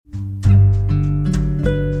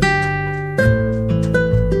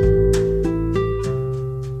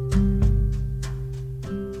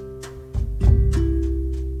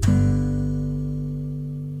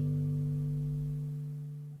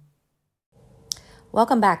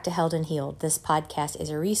Welcome back to Held and Healed. This podcast is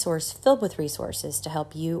a resource filled with resources to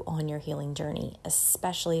help you on your healing journey,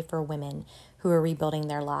 especially for women who are rebuilding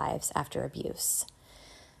their lives after abuse.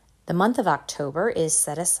 The month of October is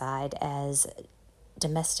set aside as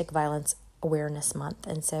Domestic Violence Awareness Month,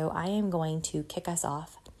 and so I am going to kick us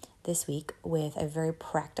off this week with a very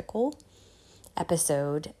practical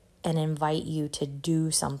episode and invite you to do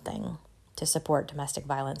something to support domestic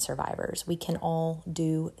violence survivors. We can all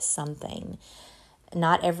do something.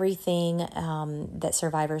 Not everything that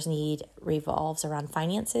survivors need revolves around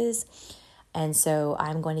finances. And so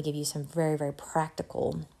I'm going to give you some very, very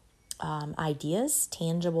practical ideas,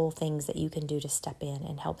 tangible things that you can do to step in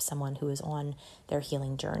and help someone who is on their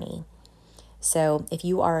healing journey. So if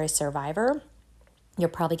you are a survivor, you're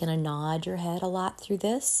probably going to nod your head a lot through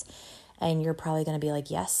this. And you're probably going to be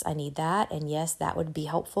like, yes, I need that. And yes, that would be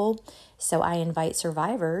helpful. So I invite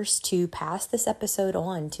survivors to pass this episode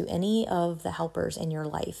on to any of the helpers in your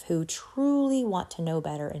life who truly want to know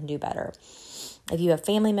better and do better. If you have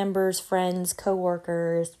family members, friends,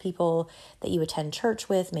 coworkers, people that you attend church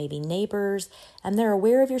with, maybe neighbors, and they're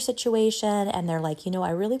aware of your situation and they're like,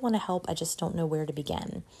 I really want to help. I just don't know where to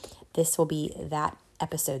begin. This will be that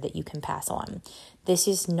episode that you can pass on. This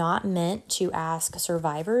is not meant to ask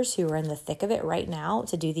survivors who are in the thick of it right now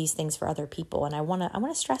to do these things for other people. And I want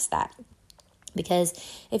to stress that, because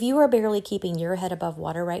if you are barely keeping your head above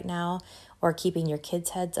water right now or keeping your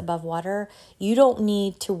kids' heads above water, you don't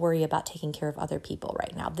need to worry about taking care of other people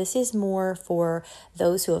right now. This is more for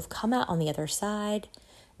those who have come out on the other side.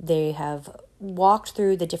 They have walked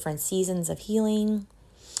through the different seasons of healing,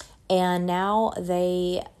 and now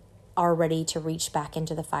they are ready to reach back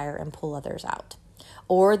into the fire and pull others out.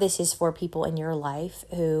 Or this is for people in your life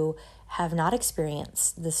who have not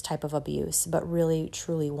experienced this type of abuse, but really,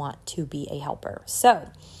 truly want to be a helper. So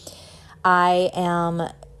I am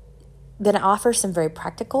going to offer some very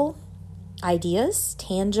practical ideas,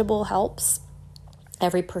 tangible helps.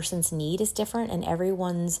 Every person's need is different, and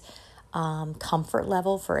everyone's comfort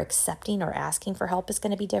level for accepting or asking for help is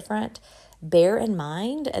going to be different. Bear in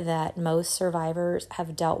mind that most survivors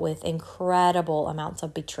have dealt with incredible amounts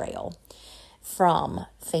of betrayal from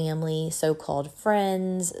family, so-called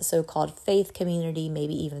friends, so-called faith community,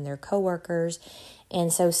 maybe even their coworkers.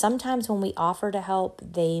 And so sometimes when we offer to help,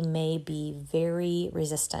 they may be very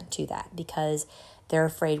resistant to that because they're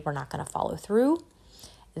afraid we're not going to follow through.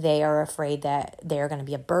 They are afraid that they're going to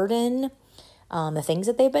be a burden. The things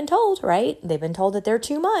that they've been told, right? They've been told that they're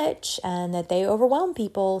too much and that they overwhelm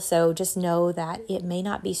people. So just know that it may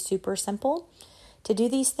not be super simple to do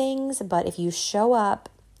these things, but if you show up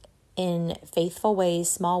in faithful ways,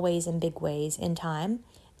 small ways and big ways in time,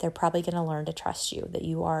 they're probably going to learn to trust you, that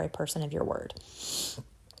you are a person of your word.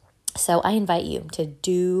 So I invite you to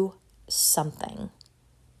do something.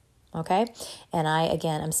 Okay? And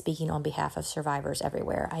I'm speaking on behalf of survivors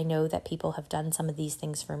everywhere. I know that people have done some of these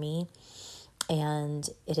things for me, and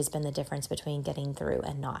it has been the difference between getting through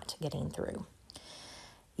and not getting through.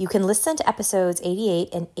 You can listen to episodes 88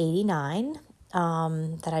 and 89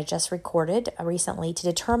 that I just recorded recently to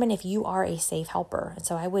determine if you are a safe helper. And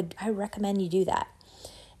so I recommend you do that.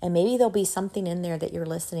 And maybe there'll be something in there that you're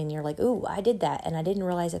listening and you're like, ooh, I did that, and I didn't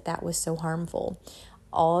realize that was so harmful.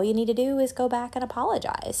 All you need to do is go back and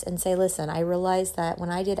apologize and say, listen, I realized that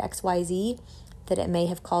when I did XYZ, that it may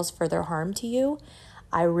have caused further harm to you.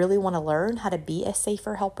 I really want to learn how to be a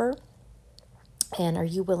safer helper. And are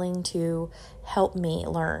you willing to help me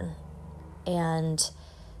learn and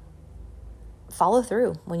follow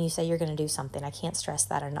through when you say you're going to do something? I can't stress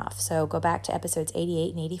that enough. So go back to episodes 88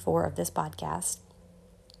 and 84 of this podcast.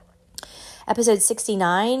 Episode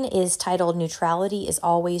 69 is titled Neutrality is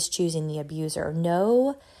Always Choosing the Abuser.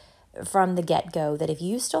 Know from the get-go that if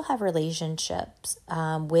you still have relationships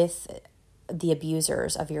with the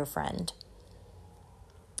abusers of your friend,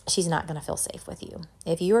 she's not going to feel safe with you.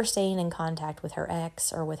 If you are staying in contact with her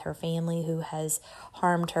ex or with her family who has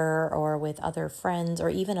harmed her, or with other friends or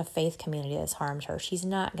even a faith community that's harmed her, she's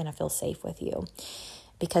not going to feel safe with you,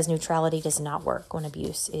 because neutrality does not work when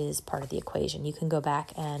abuse is part of the equation. You can go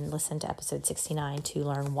back and listen to episode 69 to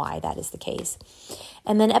learn why that is the case.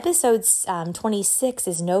 And then episode 26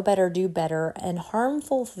 is Know Better, Do Better, and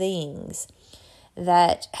harmful things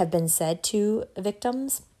that have been said to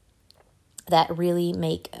victims that really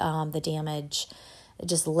make the damage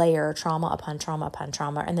just layer trauma upon trauma upon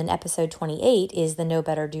trauma. And then episode 28 is the Know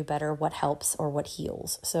Better, Do Better, what helps or what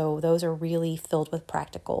heals. So those are really filled with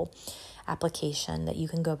practical application that you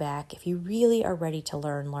can go back if you really are ready to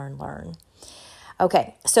learn.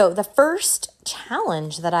 Okay, so the first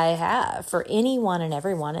challenge that I have for anyone and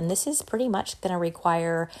everyone, and this is pretty much going to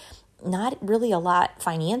require not really a lot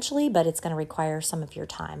financially, but it's going to require some of your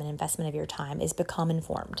time, an investment of your time, is become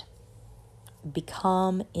informed.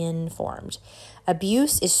 Become informed.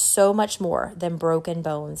 Abuse is so much more than broken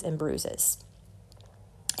bones and bruises.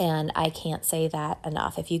 And I can't say that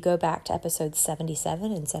enough. If you go back to episodes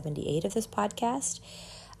 77 and 78 of this podcast,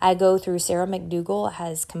 I go through, Sarah McDougall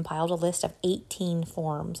has compiled a list of 18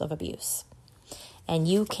 forms of abuse. And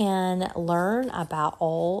you can learn about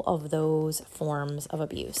all of those forms of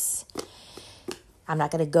abuse. I'm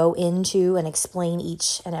not going to go into and explain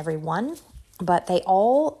each and every one, but they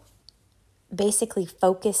all basically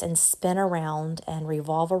focus and spin around and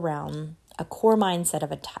revolve around a core mindset of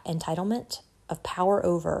entitlement, of power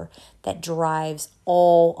over, that drives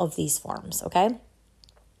all of these forms, okay?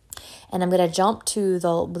 And I'm going to jump to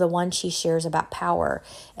the one she shares about power.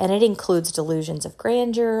 And it includes delusions of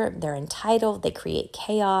grandeur. They're entitled. They create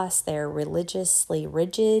chaos. They're religiously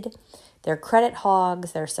rigid. They're credit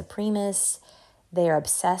hogs. They're supremacists. They are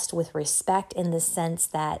obsessed with respect in the sense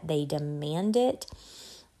that they demand it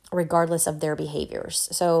regardless of their behaviors.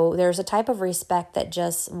 So there's a type of respect that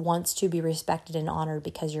just wants to be respected and honored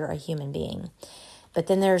because you're a human being. But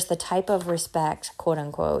then there's the type of respect, quote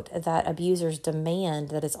unquote, that abusers demand,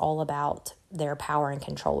 that it's all about their power and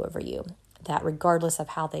control over you. That regardless of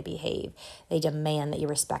how they behave, they demand that you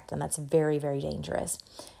respect them. That's very, very dangerous.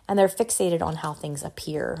 And they're fixated on how things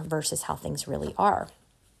appear versus how things really are.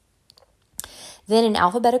 Then in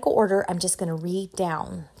alphabetical order, I'm just going to read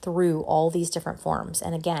down through all these different forms.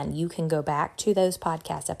 And again, you can go back to those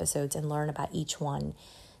podcast episodes and learn about each one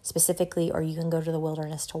specifically, or you can go to the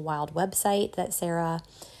Wilderness to Wild website that Sarah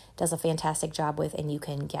does a fantastic job with, and you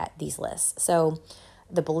can get these lists. So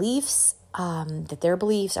the beliefs, that their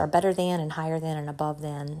beliefs are better than and higher than and above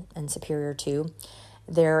than and superior to.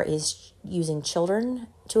 There is using children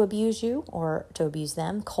to abuse you or to abuse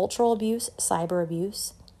them, cultural abuse, cyber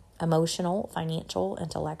abuse, emotional, financial,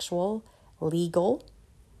 intellectual, legal,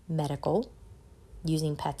 medical,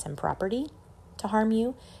 using pets and property to harm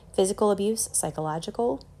you, physical abuse,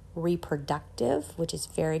 psychological, reproductive, which is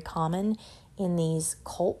very common in these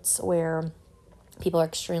cults where people are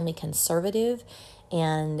extremely conservative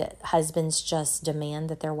and husbands just demand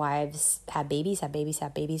that their wives have babies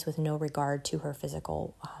with no regard to her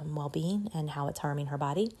physical well-being and how it's harming her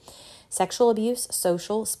body. Sexual abuse,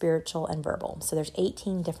 social, spiritual, and verbal. So there's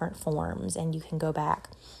 18 different forms, and you can go back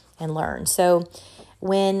and learn. So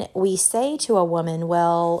when we say to a woman,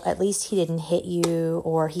 well, at least he didn't hit you,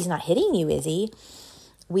 or he's not hitting you, is he?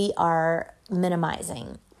 We are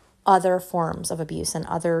minimizing other forms of abuse and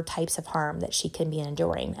other types of harm that she can be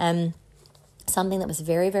enduring. And something that was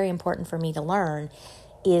very, very important for me to learn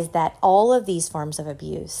is that all of these forms of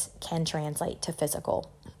abuse can translate to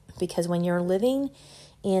physical. Because when you're living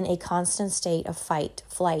in a constant state of fight,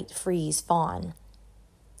 flight, freeze, fawn,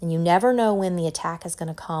 and you never know when the attack is going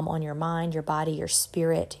to come on your mind, your body, your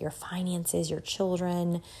spirit, your finances, your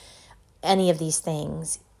children, any of these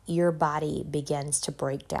things, your body begins to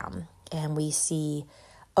break down. And we see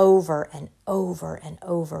over and over and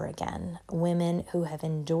over again, women who have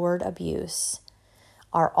endured abuse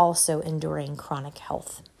are also enduring chronic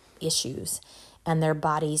health issues. And their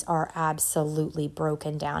bodies are absolutely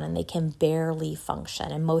broken down and they can barely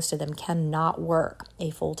function. And most of them cannot work a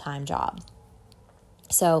full-time job.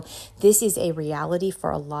 So this is a reality for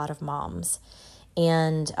a lot of moms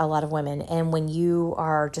and a lot of women. And when you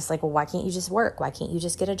are just like, well, why can't you just work? Why can't you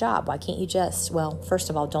just get a job? Why can't you just, well, first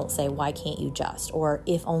of all, don't say, why can't you just, or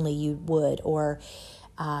if only you would, or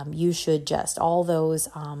you should just. All those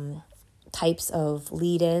types of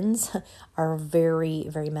lead-ins are very,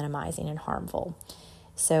 very minimizing and harmful.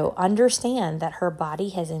 So understand that her body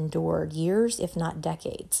has endured years, if not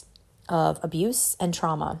decades, of abuse and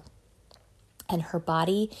trauma. And her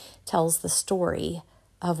body tells the story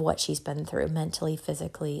of what she's been through mentally,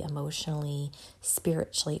 physically, emotionally,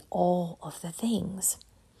 spiritually, all of the things.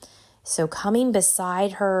 So coming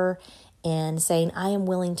beside her and saying, I am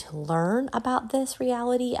willing to learn about this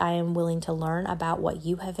reality. I am willing to learn about what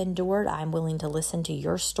you have endured. I'm willing to listen to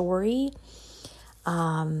your story.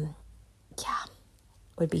 Would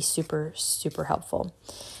be super, super helpful.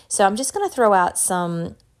 So I'm just going to throw out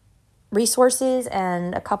some resources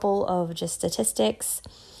and a couple of just statistics.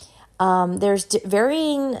 There's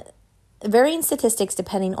varying statistics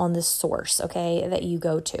depending on the source, okay, that you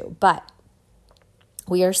go to. But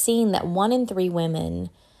we are seeing that 1 in 3 women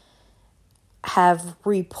have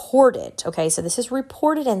reported, okay, so this is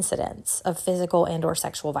reported incidents of physical and or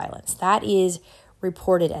sexual violence. That is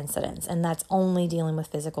reported incidents, and that's only dealing with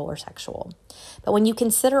physical or sexual. But when you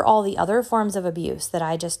consider all the other forms of abuse that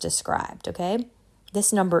I just described, okay,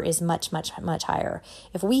 This number is much, much, much higher.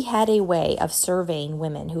 If we had a way of surveying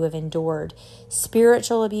women who have endured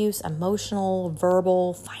spiritual abuse, emotional,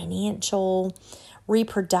 verbal, financial,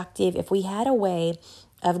 reproductive, if we had a way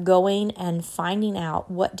of going and finding out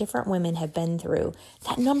what different women have been through,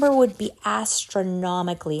 that number would be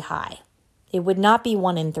astronomically high. It would not be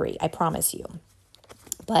 1 in 3, I promise you.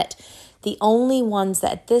 But the only ones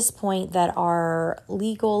that at this point that are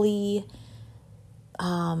legally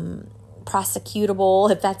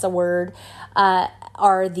prosecutable, if that's a word,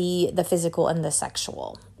 are the physical and the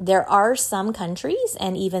sexual. There are some countries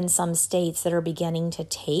and even some states that are beginning to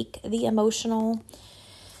take the emotional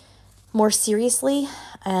more seriously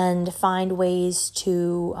and find ways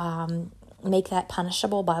to make that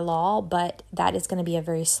punishable by law, but that is going to be a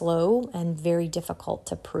very slow and very difficult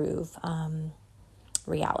to prove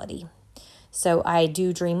reality. So I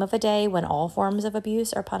do dream of a day when all forms of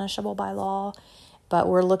abuse are punishable by law, but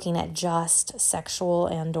we're looking at just sexual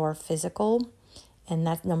and or physical, and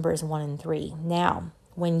that number is 1 in 3. Now,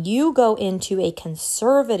 when you go into a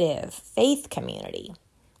conservative faith community,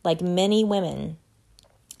 like many women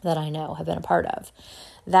that I know have been a part of,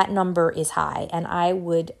 that number is high. And I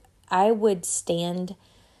would stand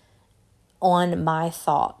on my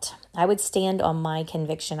thought. I would stand on my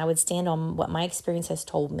conviction. I would stand on what my experience has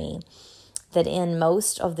told me, that in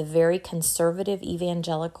most of the very conservative,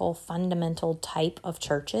 evangelical, fundamental type of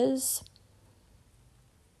churches,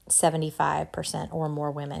 75% or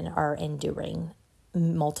more women are enduring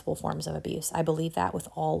multiple forms of abuse. I believe that with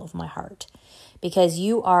all of my heart, because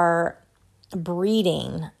you are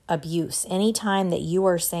breeding abuse. Anytime that you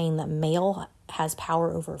are saying that male has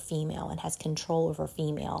power over female and has control over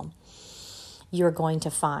female, you're going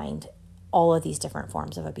to find all of these different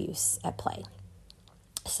forms of abuse at play.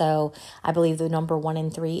 So I believe the number 1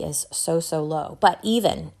 in 3 is so low. But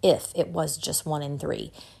even if it was just 1 in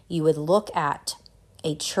 3, you would look at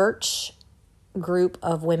a church group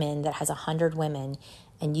of women that has 100 women,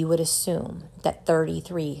 and you would assume that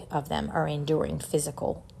 33 of them are enduring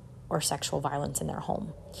physical or sexual violence in their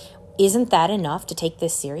home. Isn't that enough to take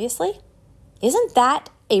this seriously? Isn't that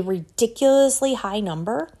a ridiculously high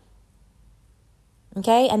number?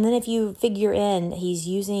 Okay, and then if you figure in he's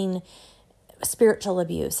using spiritual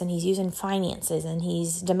abuse and he's using finances and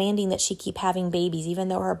he's demanding that she keep having babies even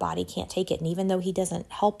though her body can't take it and even though he doesn't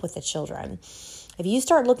help with the children. If you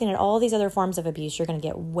start looking at all these other forms of abuse, you're going to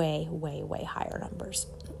get way, way, way higher numbers.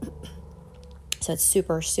 So it's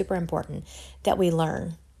super, super important that we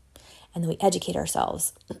learn and that we educate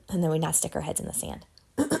ourselves and that we not stick our heads in the sand.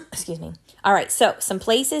 Excuse me. All right, so some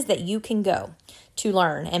places that you can go to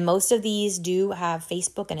learn, and most of these do have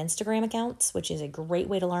Facebook and Instagram accounts, which is a great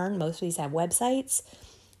way to learn. Most of these have websites.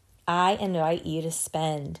 I invite you to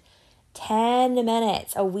spend 10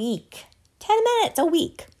 minutes a week. 10 minutes a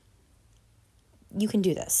week. You can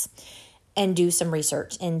do this and do some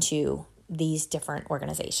research into these different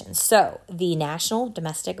organizations. So the National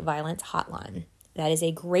Domestic Violence Hotline, that is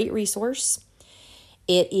a great resource.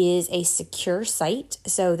 It is a secure site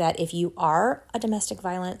so that if you are a domestic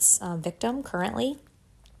violence victim currently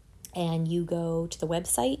and you go to the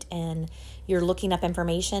website and you're looking up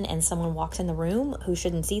information and someone walks in the room who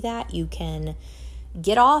shouldn't see that, you can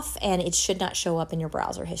get off and it should not show up in your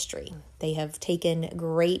browser history. They have taken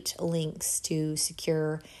great links to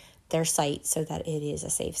secure their site so that it is a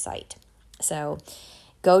safe site. So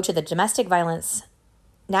go to the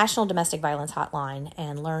National Domestic Violence Hotline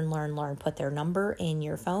and learn, put their number in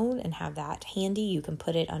your phone and have that handy. You can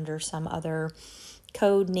put it under some other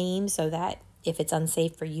code name so that if it's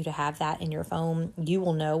unsafe for you to have that in your phone, you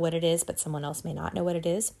will know what it is, but someone else may not know what it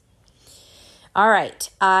is. All right.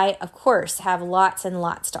 I, of course, have lots and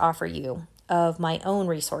lots to offer you of my own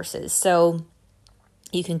resources. So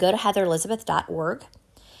you can go to heatherelizabeth.org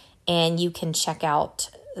and you can check out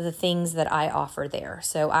the things that I offer there.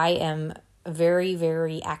 So I am very,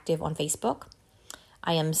 very active on Facebook.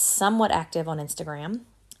 I am somewhat active on Instagram,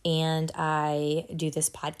 and I do this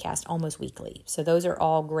podcast almost weekly. So those are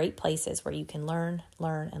all great places where you can learn.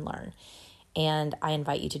 And I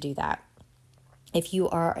invite you to do that. If you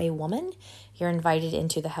are a woman, you're invited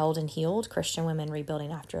into the Held and Healed Christian Women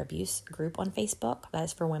Rebuilding After Abuse group on Facebook. That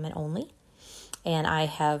is for women only. And I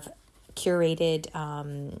have curated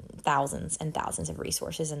thousands and thousands of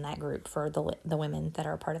resources in that group for the women that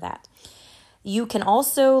are a part of that. You can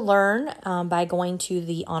also learn by going to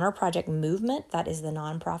the Honor Project Movement. That is the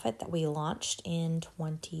nonprofit that we launched in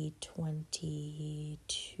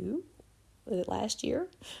 2022. Was it last year?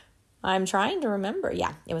 I'm trying to remember.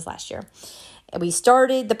 Yeah, it was last year. We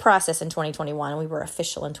started the process in 2021. We were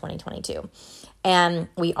official in 2022. And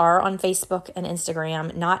we are on Facebook and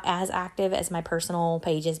Instagram, not as active as my personal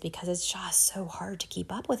pages because it's just so hard to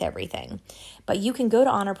keep up with everything. But you can go to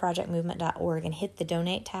honorprojectmovement.org and hit the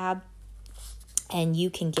donate tab, and you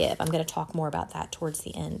can give. I'm going to talk more about that towards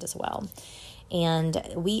the end as well. And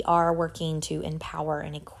we are working to empower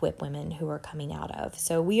and equip women who are coming out of.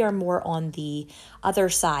 So we are more on the other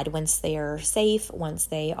side. Once they are safe, once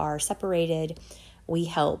they are separated, we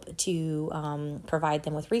help to provide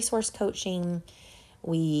them with resource coaching.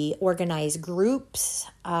 We organize groups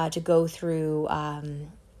to go through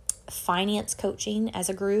finance coaching as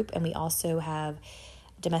a group. And we also have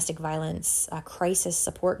domestic violence crisis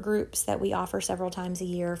support groups that we offer several times a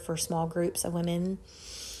year for small groups of women.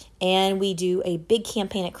 And we do a big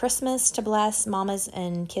campaign at Christmas to bless mamas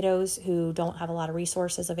and kiddos who don't have a lot of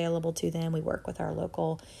resources available to them. We work with our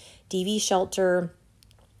local DV shelter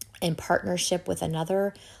in partnership with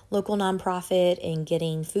another local nonprofit in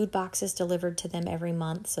getting food boxes delivered to them every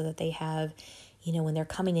month so that they have, when they're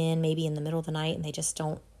coming in, maybe in the middle of the night and they just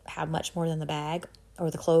don't have much more than the bag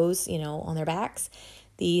or the clothes, on their backs.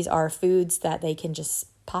 These are foods that they can just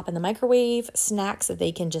pop in the microwave, snacks that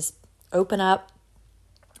they can just open up.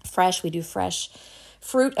 Fresh. We do fresh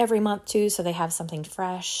fruit every month too, so they have something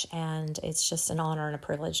fresh, and it's just an honor and a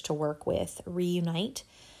privilege to work with Reunite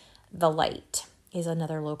the Light is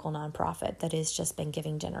another local nonprofit that has just been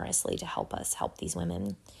giving generously to help us help these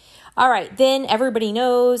women. All right, then everybody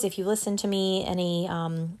knows, if you listen to me any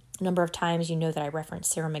number of times, you know that I reference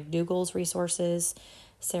Sarah McDougall's resources.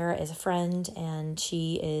 Sarah is a friend, and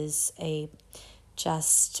she is a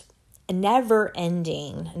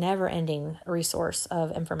never-ending resource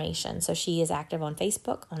of information. So she is active on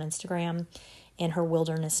Facebook, on Instagram, and her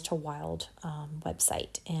Wilderness to Wild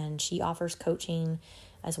website. And she offers coaching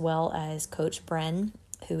as well as Coach Bren,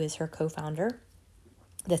 who is her co-founder.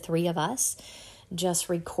 The three of us just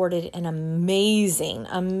recorded an amazing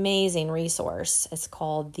resource. It's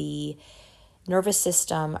called the Nervous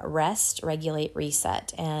System Rest, Regulate,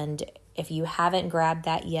 Reset. And if you haven't grabbed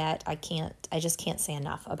that yet, I just can't say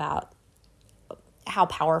enough about how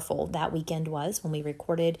powerful that weekend was when we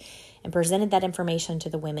recorded and presented that information to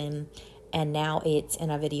the women. And now it's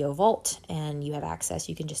in a video vault and you have access.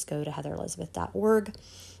 You can just go to heatherelizabeth.org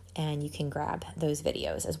and you can grab those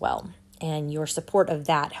videos as well. And your support of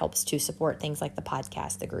that helps to support things like the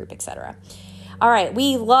podcast, the group, etc. All right.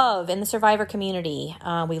 We love, in the survivor community,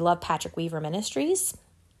 we love Patrick Weaver Ministries.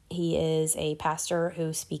 He is a pastor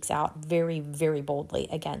who speaks out very, very boldly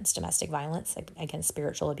against domestic violence, against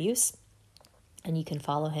spiritual abuse. And you can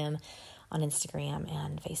follow him on Instagram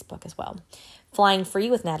and Facebook as well. Flying Free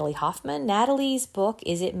with Natalie Hoffman. Natalie's book,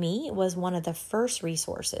 Is It Me?, was one of the first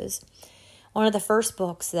resources, one of the first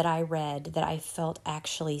books that I read that I felt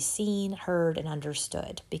actually seen, heard, and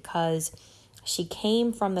understood, because she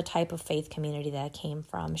came from the type of faith community that I came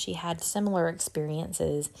from. She had similar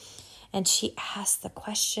experiences, and she asked the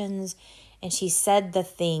questions, and she said the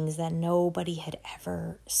things that nobody had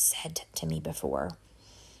ever said to me before.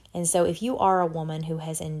 And so if you are a woman who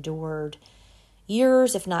has endured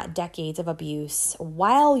years, if not decades, of abuse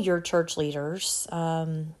while your church leaders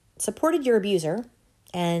supported your abuser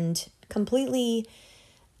and completely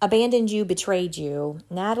abandoned you, betrayed you,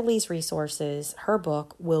 Natalie's resources, her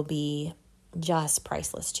book, will be just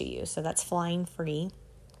priceless to you. So that's Flying Free,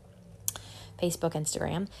 Facebook,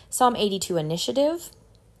 Instagram. Psalm 82 Initiative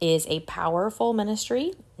is a powerful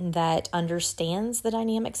ministry that understands the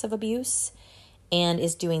dynamics of abuse and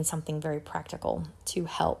is doing something very practical to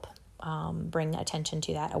help bring attention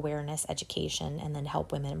to that awareness, education, and then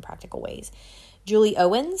help women in practical ways. Julie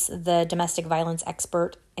Owens, the domestic violence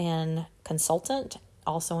expert and consultant,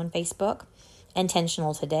 also on Facebook.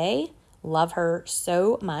 Intentional Today. Love her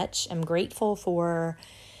so much. I'm grateful for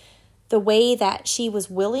the way that she was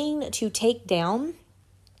willing to take down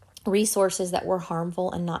resources that were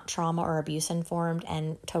harmful and not trauma or abuse informed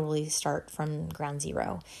and totally start from ground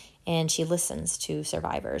zero. And she listens to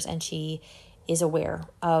survivors, and she is aware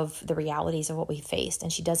of the realities of what we faced,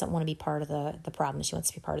 and she doesn't want to be part of the problem. She wants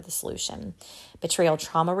to be part of the solution. Betrayal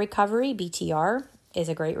Trauma Recovery, BTR, is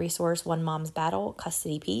a great resource. One Mom's Battle,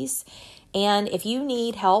 Custody Peace. And if you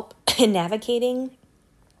need help in navigating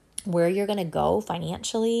where you're going to go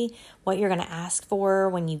financially, what you're going to ask for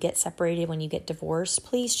when you get separated, when you get divorced,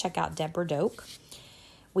 please check out Deborah Doak.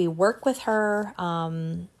 We work with her.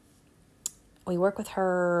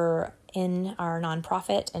 In our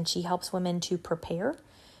nonprofit, and she helps women to prepare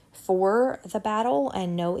for the battle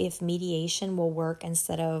and know if mediation will work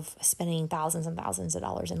instead of spending thousands and thousands of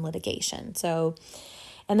dollars in litigation. So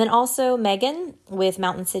And then also Megan with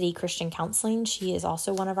Mountain City Christian Counseling. She is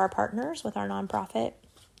also one of our partners with our nonprofit.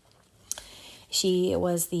 She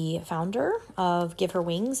was the founder of Give Her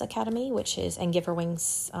Wings Academy, and Give Her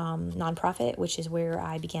Wings nonprofit, which is where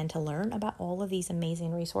I began to learn about all of these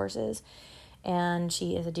amazing resources. And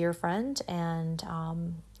she is a dear friend, and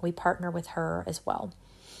we partner with her as well.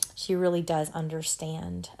 She really does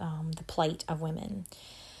understand the plight of women.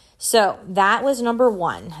 So that was number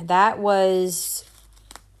one. That was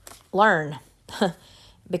learn,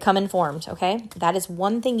 become informed, okay? That is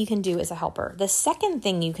one thing you can do as a helper. The second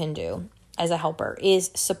thing you can do as a helper is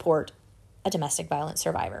support a domestic violence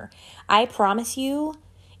survivor. I promise you,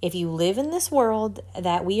 if you live in this world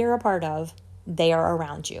that we are a part of, they are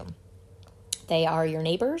around you. They are your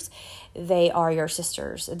neighbors. They are your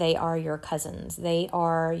sisters. They are your cousins. They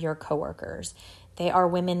are your coworkers. They are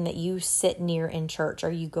women that you sit near in church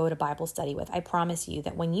or you go to Bible study with. I promise you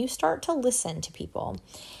that when you start to listen to people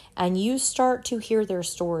and you start to hear their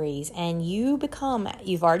stories and you've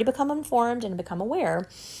already become informed and become aware,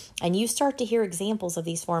 and you start to hear examples of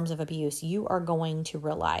these forms of abuse, you are going to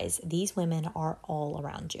realize these women are all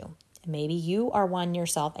around you. Maybe you are one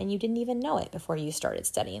yourself and you didn't even know it before you started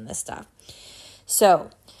studying this stuff. So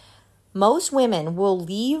most women will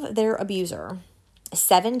leave their abuser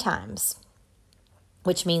 7 times,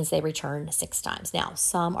 which means they return 6 times. Now,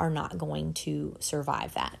 some are not going to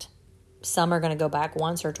survive that. Some are going to go back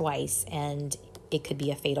once or twice, and it could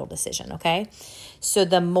be a fatal decision, okay? So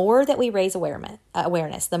the more that we raise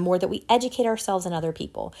awareness, the more that we educate ourselves and other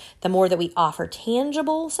people, the more that we offer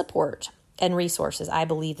tangible support and resources, I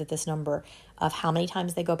believe that this number of how many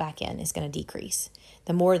times they go back in is going to decrease.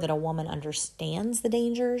 The more that a woman understands the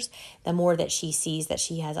dangers, the more that she sees that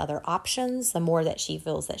she has other options, the more that she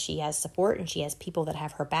feels that she has support and she has people that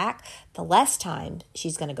have her back, the less time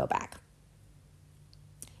she's going to go back.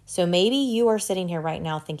 So maybe you are sitting here right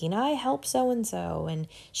now thinking, I helped so-and-so, and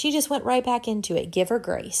she just went right back into it. Give her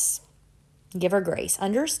grace. Give her grace.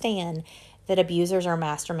 Understand that abusers are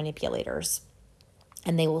master manipulators,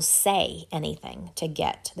 and they will say anything to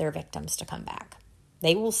get their victims to come back.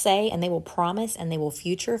 They will say and they will promise and they will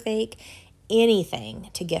future fake anything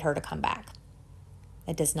to get her to come back.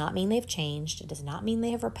 It does not mean they've changed. It does not mean they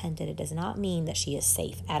have repented. It does not mean that she is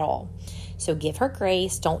safe at all. So give her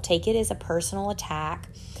grace. Don't take it as a personal attack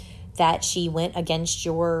that she went against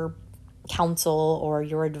your counsel or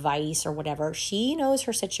your advice or whatever. She knows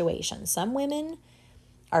her situation. Some women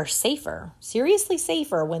are safer, seriously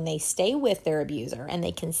safer, when they stay with their abuser and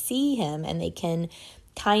they can see him and they can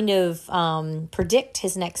kind of predict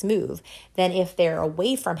his next move than if they're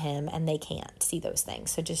away from him and they can't see those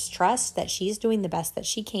things. So just trust that she's doing the best that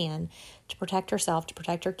she can to protect herself, to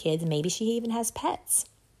protect her kids. Maybe she even has pets.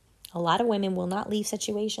 A lot of women will not leave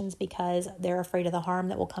situations because they're afraid of the harm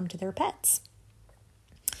that will come to their pets,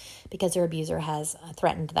 because their abuser has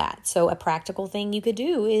threatened that. So a practical thing you could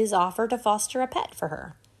do is offer to foster a pet for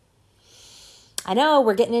her. I know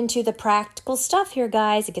we're getting into the practical stuff here,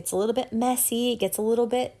 guys. It gets a little bit messy. It gets a little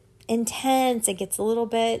bit intense. It gets a little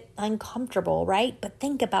bit uncomfortable, right? But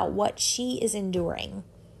think about what she is enduring.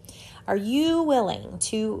 Are you willing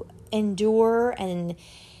to endure and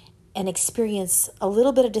experience a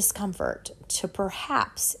little bit of discomfort to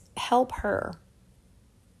perhaps help her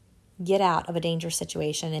get out of a dangerous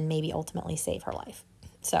situation and maybe ultimately save her life?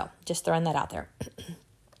 So just throwing that out there.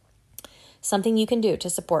 Something you can do to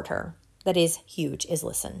support her that is huge is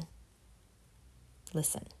listen.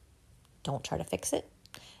 Listen. Don't try to fix it.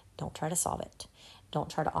 Don't try to solve it. Don't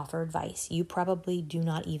try to offer advice. You probably do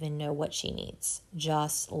not even know what she needs.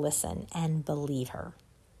 Just listen and believe her.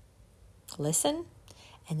 Listen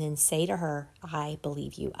and then say to her, I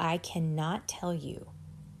believe you. I can't tell you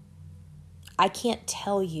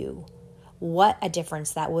what a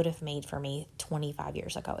difference that would have made for me 25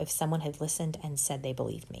 years ago if someone had listened and said they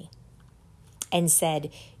believed me. And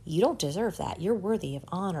said, you don't deserve that. You're worthy of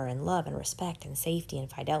honor and love and respect and safety and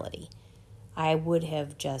fidelity. I would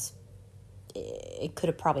have it could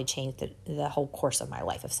have probably changed the whole course of my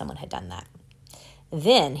life if someone had done that.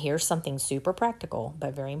 Then, here's something super practical,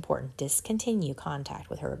 but very important. Discontinue contact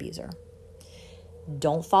with her abuser.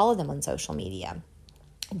 Don't follow them on social media.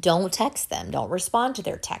 Don't text them. Don't respond to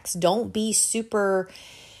their texts. Don't be super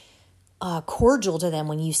cordial to them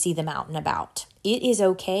when you see them out and about. It is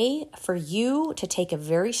okay for you to take a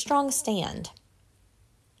very strong stand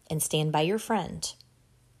and stand by your friend.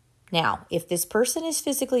 Now, if this person is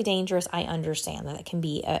physically dangerous, I understand that it can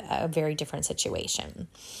be a very different situation.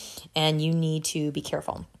 And you need to be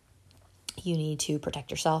careful. You need to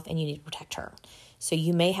protect yourself and you need to protect her. So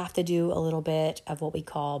you may have to do a little bit of what we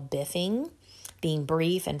call biffing, being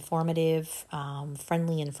brief, informative,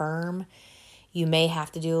 friendly and firm. You may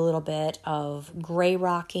have to do a little bit of gray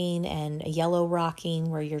rocking and yellow rocking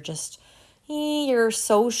where you're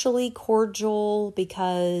socially cordial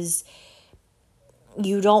because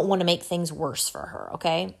you don't want to make things worse for her,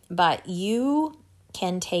 okay? But you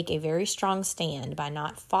can take a very strong stand by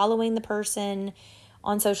not following the person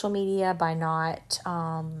on social media, by not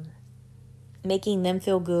making them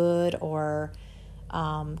feel good or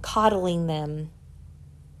coddling them.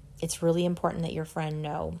 It's really important that your friend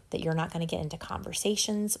know that you're not going to get into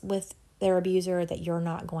conversations with their abuser, that you're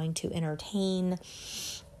not going to entertain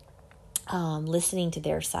listening to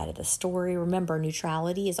their side of the story. Remember,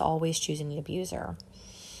 neutrality is always choosing the abuser.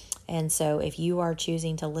 And so if you are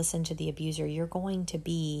choosing to listen to the abuser, you're going to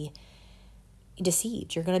be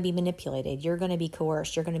deceived. You're going to be manipulated. You're going to be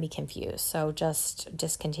coerced. You're going to be confused. So just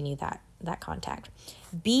discontinue that contact.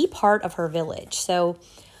 Be part of her village. So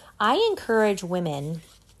I encourage women,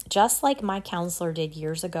 just like my counselor did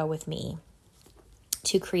years ago with me,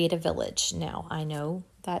 to create a village. Now, I know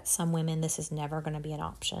that some women, this is never going to be an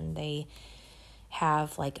option. They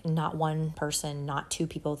have like not one person, not two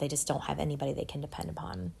people. They just don't have anybody they can depend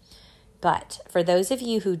upon. But for those of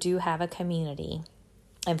you who do have a community,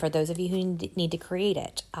 and for those of you who need to create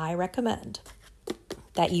it, I recommend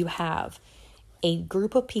that you have a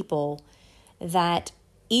group of people that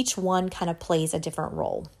each one kind of plays a different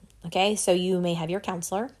role. Okay, so you may have your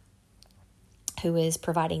counselor who is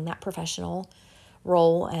providing that professional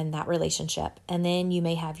role and that relationship. And then you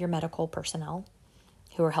may have your medical personnel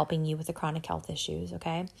who are helping you with the chronic health issues,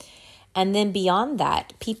 okay? And then beyond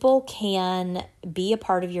that, people can be a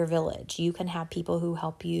part of your village. You can have people who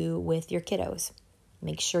help you with your kiddos.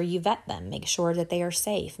 Make sure you vet them. Make sure that they are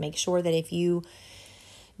safe. Make sure that if you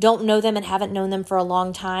don't know them and haven't known them for a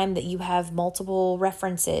long time, that you have multiple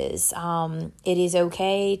references. It is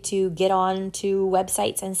okay to get on to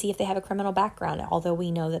websites and see if they have a criminal background, although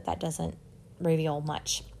we know that doesn't reveal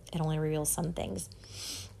much. It only reveals some things.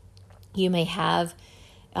 You may have,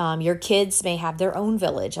 your kids may have their own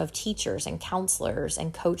village of teachers and counselors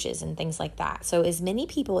and coaches and things like that. So as many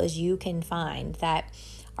people as you can find that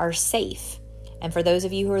are safe. And for those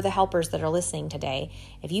of you who are the helpers that are listening today,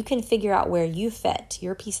 if you can figure out where you fit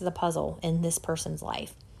your piece of the puzzle in this person's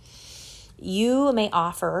life, you may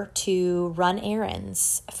offer to run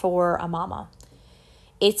errands for a mama.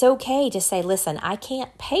 It's okay to say, listen, I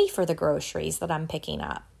can't pay for the groceries that I'm picking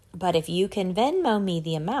up, but if you can Venmo me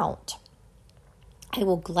the amount, I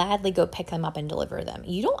will gladly go pick them up and deliver them.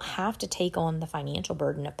 You don't have to take on the financial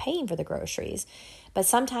burden of paying for the groceries, but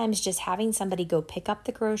sometimes just having somebody go pick up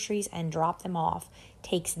the groceries and drop them off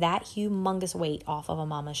takes that humongous weight off of a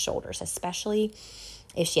mama's shoulders, especially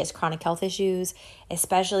if she has chronic health issues,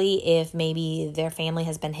 especially if maybe their family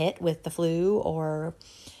has been hit with the flu or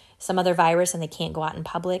some other virus and they can't go out in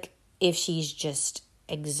public. If she's just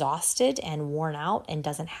exhausted and worn out and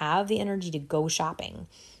doesn't have the energy to go shopping,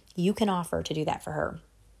 you can offer to do that for her.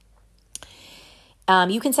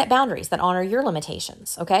 You can set boundaries that honor your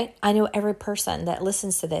limitations, okay? I know every person that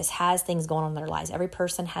listens to this has things going on in their lives. Every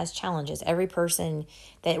person has challenges. Every person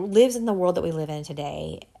that lives in the world that we live in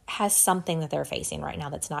today has something that they're facing right now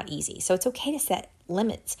that's not easy. So it's okay to set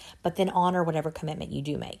limits, but then honor whatever commitment you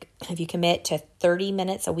do make. If you commit to 30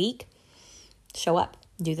 minutes a week, show up,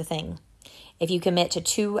 do the thing. If you commit to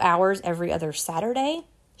 2 hours every other Saturday,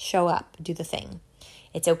 show up, do the thing.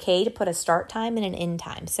 It's okay to put a start time and an end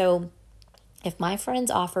time. So if my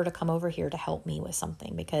friends offer to come over here to help me with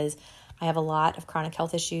something because I have a lot of chronic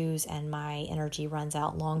health issues and my energy runs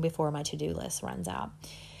out long before my to-do list runs out.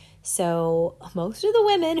 So most of the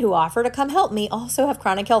women who offer to come help me also have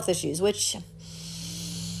chronic health issues, which,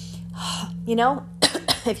 you know,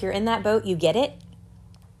 if you're in that boat, you get it.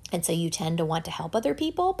 And so you tend to want to help other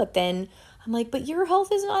people. But then I'm like, but your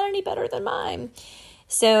health is not any better than mine.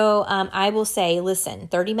 So I will say, listen,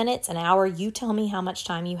 30 minutes, an hour, you tell me how much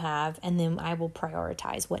time you have, and then I will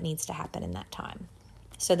prioritize what needs to happen in that time.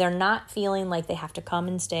 So they're not feeling like they have to come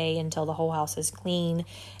and stay until the whole house is clean,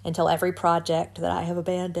 until every project that I have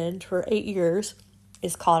abandoned for 8 years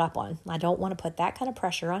is caught up on. I don't want to put that kind of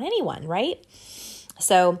pressure on anyone, right?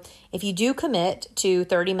 So if you do commit to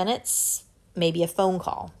 30 minutes, maybe a phone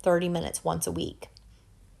call, 30 minutes once a week,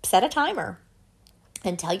 set a timer.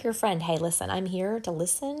 And tell your friend, hey, listen, I'm here to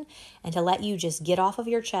listen and to let you just get off of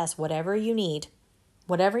your chest whatever you need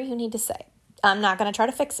to say. I'm not going to try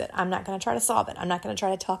to fix it. I'm not going to try to solve it. I'm not going to try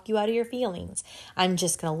to talk you out of your feelings. I'm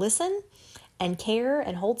just going to listen and care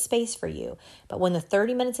and hold space for you. But when the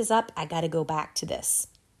 30 minutes is up, I got to go back to this.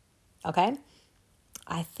 Okay?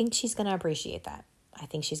 I think she's going to appreciate that.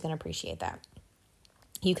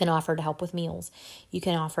 You can offer to help with meals. You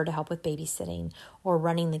can offer to help with babysitting or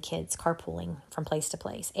running the kids, carpooling from place to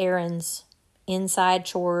place, errands, inside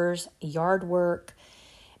chores, yard work.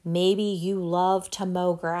 Maybe you love to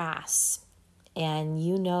mow grass and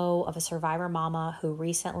you know of a survivor mama who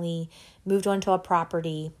recently moved onto a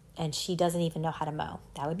property and she doesn't even know how to mow.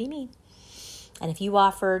 That would be me. And if you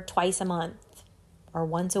offered twice a month or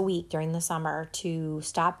once a week during the summer to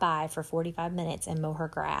stop by for 45 minutes and mow her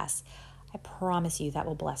grass, I promise you that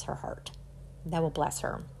will bless her heart. That will bless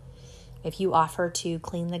her. If you offer to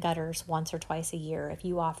clean the gutters once or twice a year, if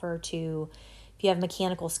you have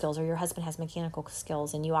mechanical skills or your husband has mechanical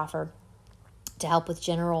skills and you offer to help with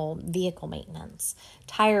general vehicle maintenance,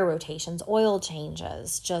 tire rotations, oil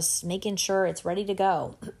changes, just making sure it's ready to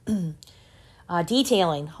go.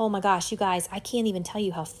 Detailing. Oh my gosh, you guys, I can't even tell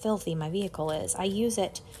you how filthy my vehicle is. I use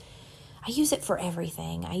it for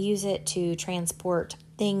everything. I use it to transport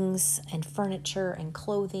things and furniture and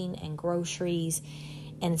clothing and groceries.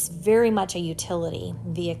 And it's very much a utility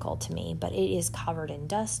vehicle to me, but it is covered in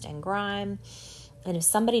dust and grime. And if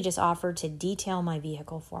somebody just offered to detail my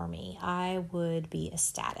vehicle for me, I would be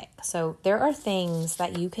ecstatic. So there are things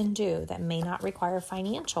that you can do that may not require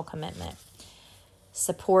financial commitment.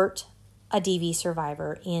 Support a DV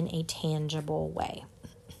survivor in a tangible way.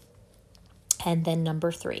 And then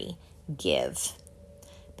number 3, give.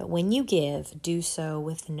 But when you give, do so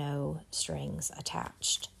with no strings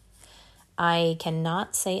attached. I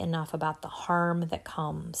cannot say enough about the harm that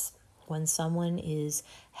comes when someone is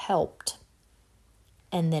helped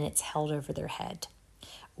and then it's held over their head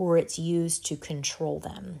or it's used to control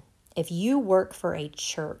them. If you work for a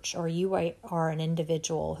church or you are an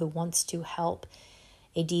individual who wants to help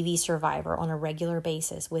a DV survivor on a regular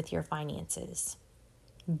basis with your finances,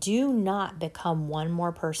 do not become one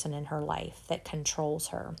more person in her life that controls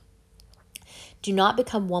her. Do not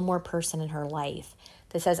become one more person in her life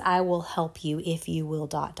that says, I will help you if you will ...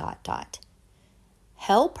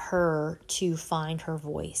 Help her to find her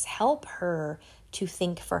voice. Help her to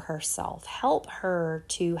think for herself. Help her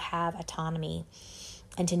to have autonomy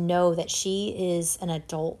and to know that she is an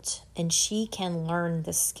adult and she can learn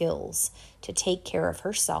the skills to take care of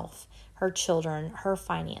herself, her children, her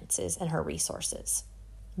finances, and her resources.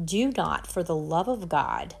 Do not, for the love of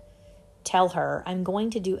God, tell her, I'm going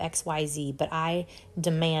to do XYZ, but I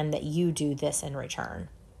demand that you do this in return.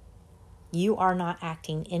 You are not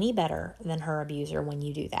acting any better than her abuser when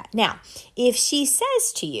you do that. Now, if she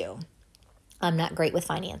says to you, I'm not great with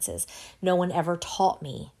finances, no one ever taught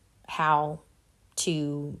me how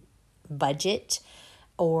to budget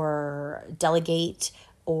or delegate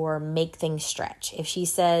or make things stretch. If she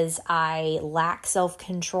says, I lack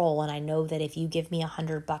self-control and I know that if you give me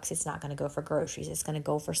 $100, it's not going to go for groceries. It's going to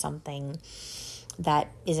go for something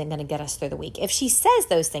that isn't going to get us through the week. If she says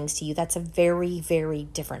those things to you, that's a very, very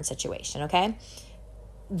different situation, okay?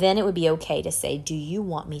 Then it would be okay to say, do you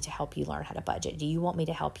want me to help you learn how to budget? Do you want me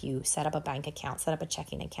to help you set up a bank account, set up a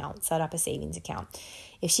checking account, set up a savings account?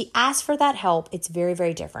 If she asks for that help, it's very,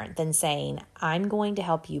 very different than saying, I'm going to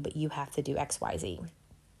help you, but you have to do XYZ.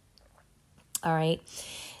 All right.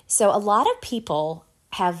 So a lot of people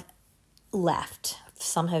have left.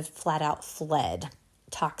 Some have flat out fled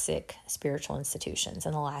toxic spiritual institutions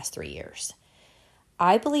in the last 3 years.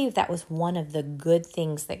 I believe that was one of the good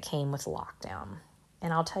things that came with lockdown.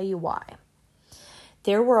 And I'll tell you why.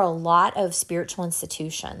 There were a lot of spiritual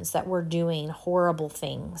institutions that were doing horrible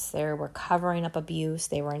things. They were covering up abuse.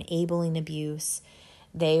 They were enabling abuse.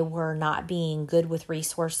 They were not being good with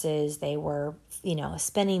resources. They were,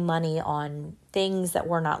 spending money on things that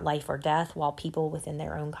were not life or death while people within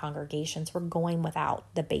their own congregations were going without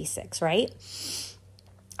the basics, right?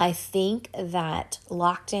 I think that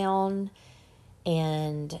lockdown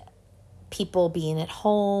and people being at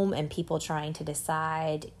home and people trying to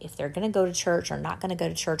decide if they're going to go to church or not going to go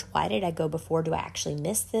to church. Why did I go before? Do I actually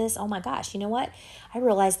miss this? Oh my gosh, you know what? I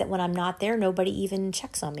realized that when I'm not there, nobody even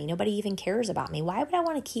checks on me. Nobody even cares about me. Why would I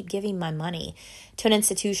want to keep giving my money to an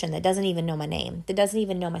institution that doesn't even know my name, that doesn't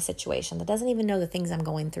even know my situation, that doesn't even know the things I'm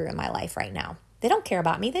going through in my life right now? They don't care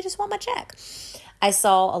about me. They just want my check. I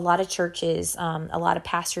saw a lot of churches, a lot of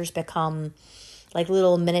pastors become like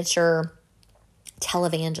little miniature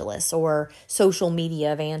televangelists or social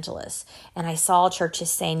media evangelists. And I saw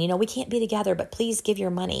churches saying, we can't be together, but please give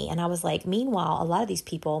your money. And I was like, meanwhile, a lot of these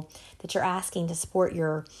people that you're asking to support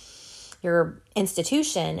your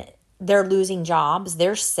institution, they're losing jobs,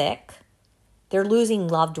 they're sick, they're losing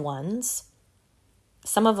loved ones.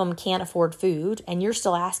 Some of them can't afford food, and you're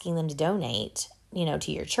still asking them to donate,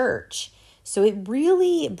 to your church. So it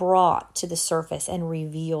really brought to the surface and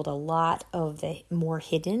revealed a lot of the more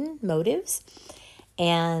hidden motives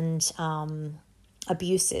and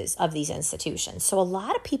abuses of these institutions. So a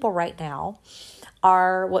lot of people right now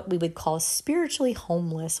are what we would call spiritually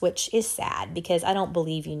homeless, which is sad because I don't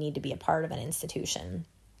believe you need to be a part of an institution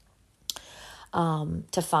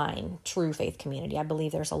to find true faith community. I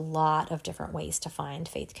believe there's a lot of different ways to find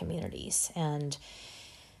faith communities, and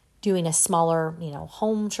doing a smaller,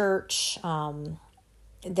 home church.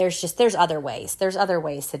 There's other ways. There's other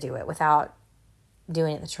ways to do it without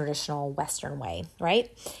doing it the traditional Western way,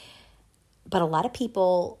 right? But a lot of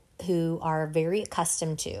people who are very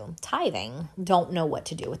accustomed to tithing don't know what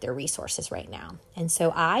to do with their resources right now. And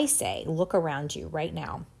so I say, look around you right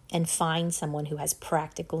now and find someone who has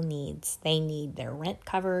practical needs. They need their rent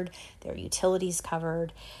covered, their utilities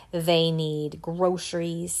covered, they need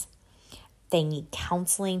groceries, they need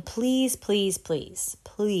counseling. Please, please, please,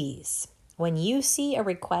 please, when you see a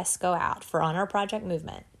request go out for On Our Project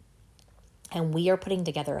Movement, and we are putting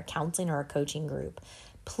together a counseling or a coaching group,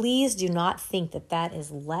 please do not think that that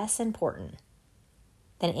is less important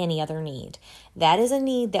than any other need. That is a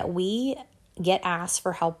need that we get asked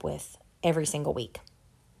for help with every single week.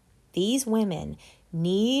 These women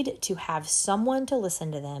need to have someone to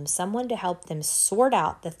listen to them, someone to help them sort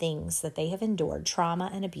out the things that they have endured, trauma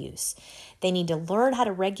and abuse. They need to learn how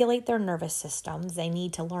to regulate their nervous systems. They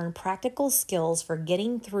need to learn practical skills for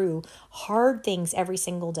getting through hard things every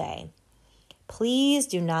single day. Please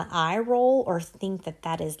do not eye roll or think that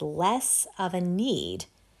that is less of a need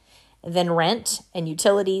than rent and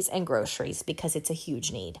utilities and groceries, because it's a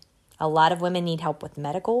huge need. A lot of women need help with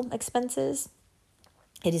medical expenses.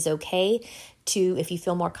 It is okay to, if you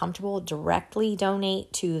feel more comfortable, directly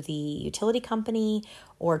donate to the utility company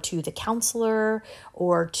or to the counselor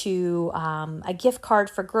or to a gift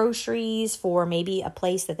card for groceries for maybe a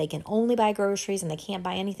place that they can only buy groceries and they can't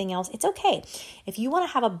buy anything else. It's okay. If you want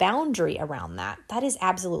to have a boundary around that, that is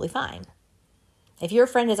absolutely fine. If your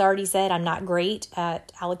friend has already said, I'm not great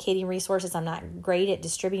at allocating resources, I'm not great at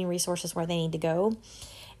distributing resources where they need to go,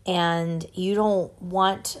 and you don't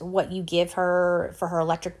want what you give her for her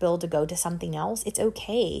electric bill to go to something else, it's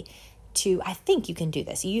okay to, I think you can do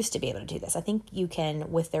this. You used to be able to do this. I think you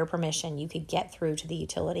can, with their permission, you could get through to the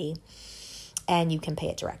utility and you can pay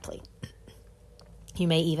it directly. You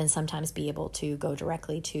may even sometimes be able to go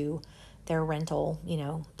directly to their rental,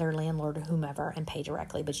 their landlord or whomever, and pay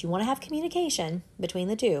directly. But you want to have communication between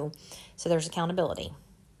the two so there's accountability,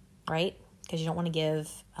 right? Because you don't want to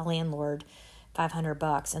give a landlord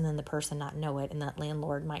 $500 and then the person not know it, and that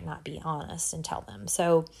landlord might not be honest and tell them.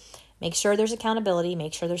 So make sure there's accountability,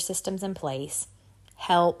 make sure there's systems in place.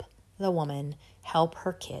 Help the woman, help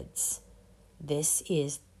her kids. This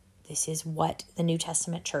is what the New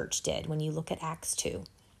Testament church did. When you look at Acts 2,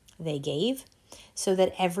 they gave so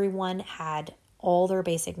that everyone had all their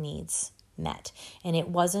basic needs met. And it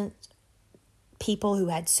wasn't people who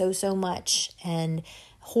had so much and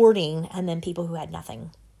hoarding and then people who had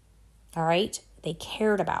nothing. All right? They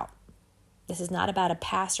cared about. This is not about a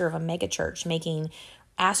pastor of a megachurch making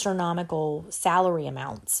astronomical salary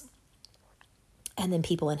amounts and then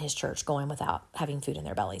people in his church going without having food in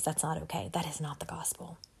their bellies. That's not okay. That is not the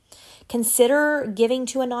gospel. Consider giving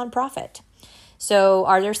to a nonprofit. So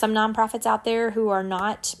are there some nonprofits out there who are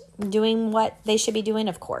not doing what they should be doing?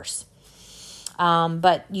 Of course.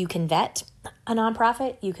 But you can vet a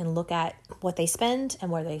nonprofit. You can look at what they spend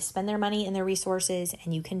and where they spend their money and their resources,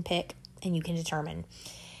 and you can pick and you can determine.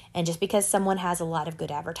 And just because someone has a lot of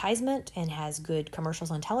good advertisement and has good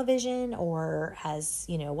commercials on television or has,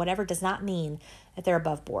 whatever, does not mean that they're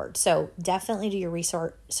above board. So definitely do your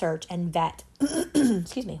research and vet,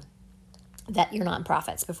 vet your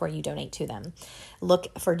nonprofits before you donate to them.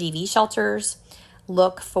 Look for DV shelters.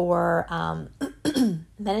 Look for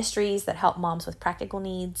ministries that help moms with practical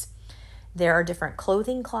needs. There are different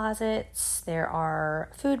clothing closets. There are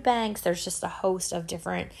food banks. There's just a host of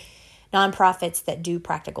different nonprofits that do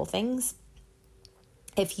practical things.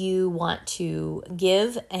 If you want to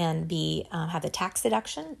give and have a tax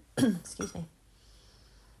deduction, excuse me,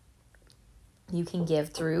 you can give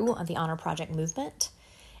through the On Our Project Movement,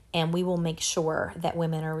 and we will make sure that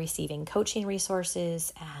women are receiving coaching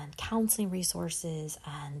resources and counseling resources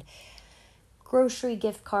and grocery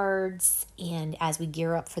gift cards. And as we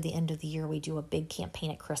gear up for the end of the year, we do a big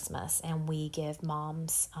campaign at Christmas, and we give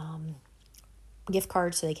moms gift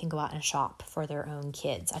cards so they can go out and shop for their own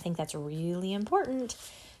kids. I think that's really important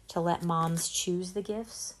to let moms choose the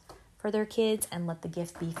gifts for their kids and let the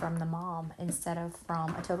gift be from the mom instead of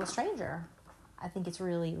from a total stranger. I think it's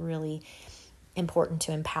really, really important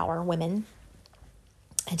to empower women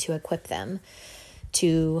and to equip them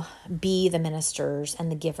to be the ministers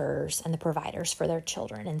and the givers and the providers for their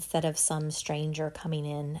children instead of some stranger coming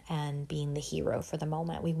in and being the hero for the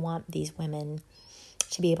moment. We want these women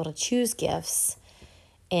to be able to choose gifts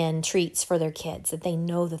and treats for their kids that they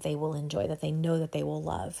know that they will enjoy, that they know that they will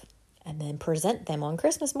love, and then present them on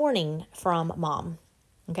Christmas morning from mom.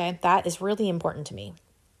 Okay, that is really important to me.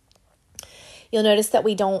 You'll notice that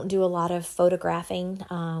we don't do a lot of photographing.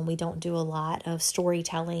 We don't do a lot of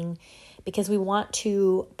storytelling because we want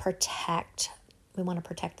to protect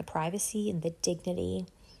the privacy and the dignity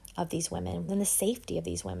of these women and the safety of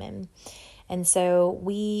these women. And so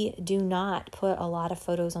we do not put a lot of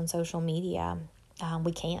photos on social media.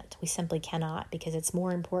 We can't. We simply cannot, because it's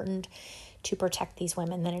more important to protect these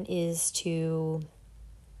women than it is to,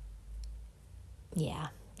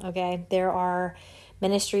 okay? There are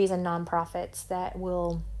ministries and nonprofits that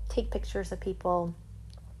will take pictures of people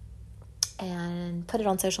and put it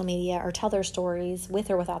on social media or tell their stories with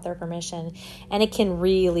or without their permission. And it can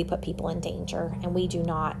really put people in danger. And we don't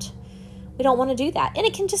want to do that. And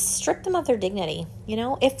it can just strip them of their dignity.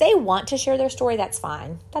 If they want to share their story, that's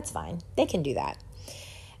fine. That's fine. They can do that.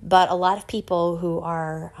 But a lot of people who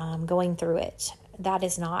are going through it, they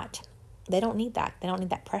don't need that. They don't need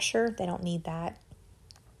that pressure. They don't need that,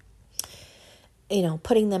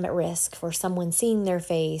 putting them at risk for someone seeing their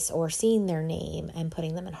face or seeing their name and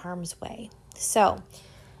putting them in harm's way. So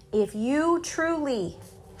if you truly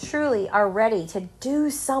are ready to do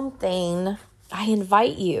something, I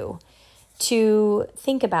invite you to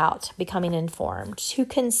think about becoming informed, to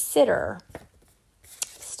consider,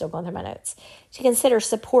 still going through my notes, to consider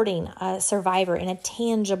supporting a survivor in a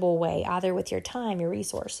tangible way, either with your time, your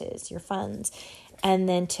resources, your funds, and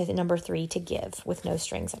then to number 3, to give with no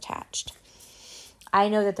strings attached. I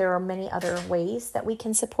know that there are many other ways that we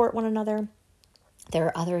can support one another. There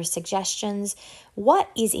are other suggestions. What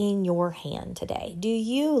is in your hand today? Do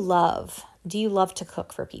you love to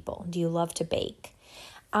cook for people? Do you love to bake?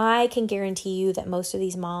 I can guarantee you that most of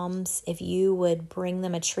these moms, if you would bring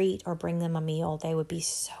them a treat or bring them a meal, they would be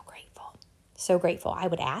so grateful. So grateful. I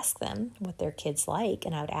would ask them what their kids like,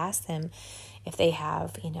 and I would ask them if they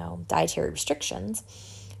have, dietary restrictions,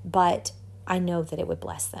 but I know that it would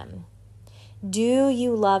bless them. Do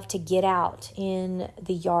you love to get out in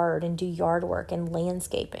the yard and do yard work and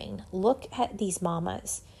landscaping? Look at these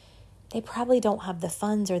mamas. They probably don't have the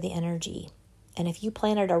funds or the energy. And if you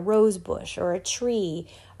planted a rose bush or a tree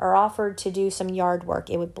or offered to do some yard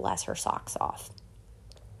work, it would bless her socks off.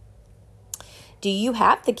 Do you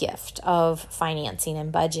have the gift of financing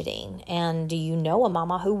and budgeting? And do you know a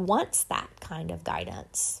mama who wants that kind of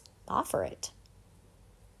guidance? Offer it.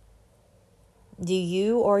 Do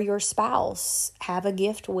you or your spouse have a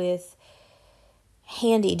gift with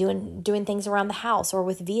doing things around the house or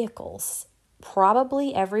with vehicles?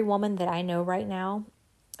 Probably every woman that I know right now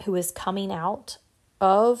who is coming out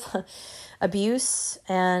of abuse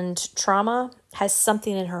and trauma has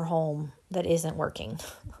something in her home that isn't working.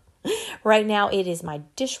 Right now, it is my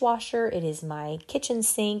dishwasher, it is my kitchen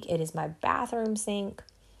sink, it is my bathroom sink,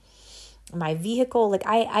 my vehicle.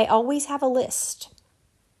 I always have a list.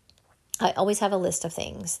 I always have a list of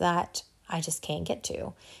things that I just can't get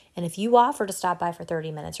to. And if you offer to stop by for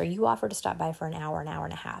 30 minutes or you offer to stop by for an hour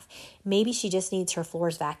and a half, maybe she just needs her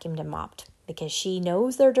floors vacuumed and mopped because she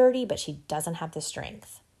knows they're dirty, but she doesn't have the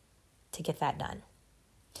strength to get that done.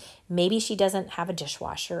 Maybe she doesn't have a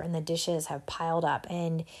dishwasher and the dishes have piled up.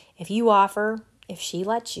 And if she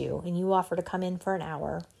lets you and you offer to come in for an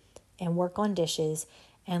hour and work on dishes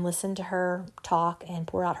and listen to her talk and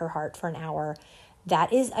pour out her heart for an hour,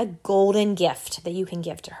 that is a golden gift that you can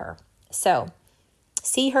give to her. So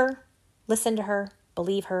see her, listen to her,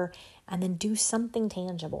 believe her, and then do something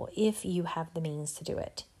tangible if you have the means to do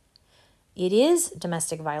it. It is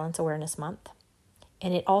Domestic Violence Awareness Month,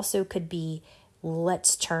 and it also could be,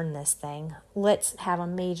 let's turn this thing. Let's have a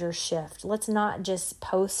major shift. Let's not just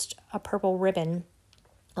post a purple ribbon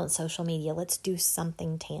on social media. Let's do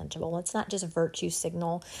something tangible. Let's not just virtue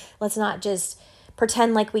signal. Let's not just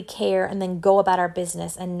pretend like we care and then go about our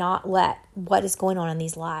business and not let what is going on in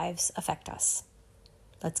these lives affect us.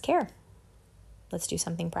 Let's care. Let's do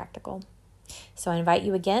something practical. So I invite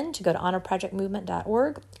you again to go to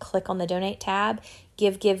honorprojectmovement.org, click on the donate tab,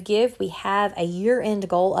 give. We have a year-end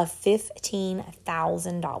goal of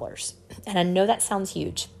 $15,000. And I know that sounds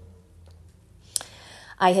huge.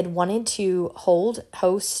 I had wanted to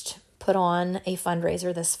put on a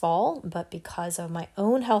fundraiser this fall, but because of my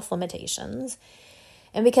own health limitations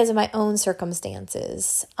and because of my own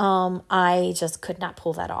circumstances, I just could not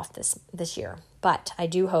pull that off this year. But I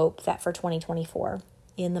do hope that for 2024,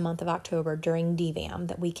 in the month of October during DVAM,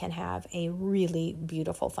 that we can have a really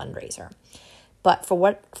beautiful fundraiser. But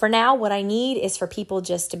for now, what I need is for people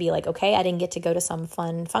just to be like, okay, I didn't get to go to some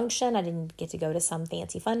fun function. I didn't get to go to some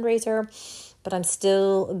fancy fundraiser, but I'm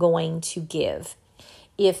still going to give.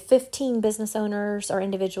 If 15 business owners or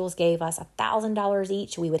individuals gave us $1,000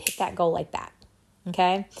 each, we would hit that goal like that.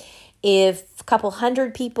 Okay. If a couple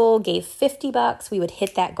hundred people gave $50, we would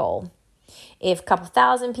hit that goal. If a couple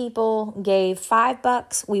thousand people gave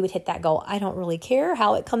 $5, we would hit that goal. I don't really care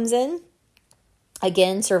how it comes in.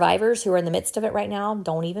 Again, survivors who are in the midst of it right now,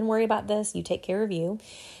 don't even worry about this. You take care of you.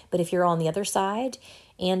 But if you're on the other side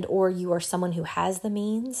and or you are someone who has the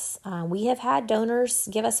means, we have had donors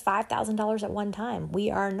give us $5,000 at one time.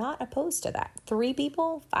 We are not opposed to that. 3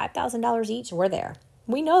 people, $5,000 each, we're there.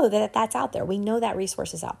 We know that that's out there. We know that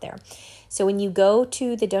resource is out there. So when you go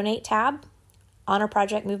to the donate tab,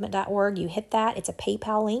 honorprojectmovement.org, you hit that. It's a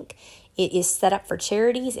PayPal link. It is set up for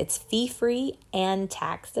charities. It's fee-free and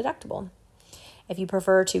tax deductible. If you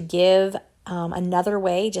prefer to give another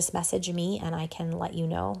way, just message me and I can let you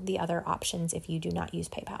know the other options if you do not use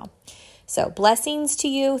PayPal. So blessings to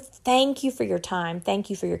you. Thank you for your time. Thank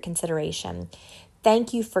you for your consideration.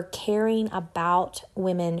 Thank you for caring about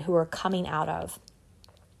women who are coming out of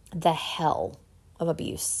the hell of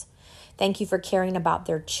abuse. Thank you for caring about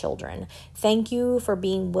their children. Thank you for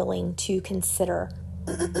being willing to consider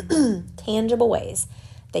tangible ways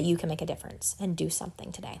that you can make a difference and do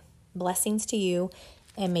something today. Blessings to you,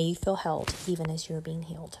 and may you feel held even as you are being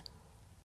healed.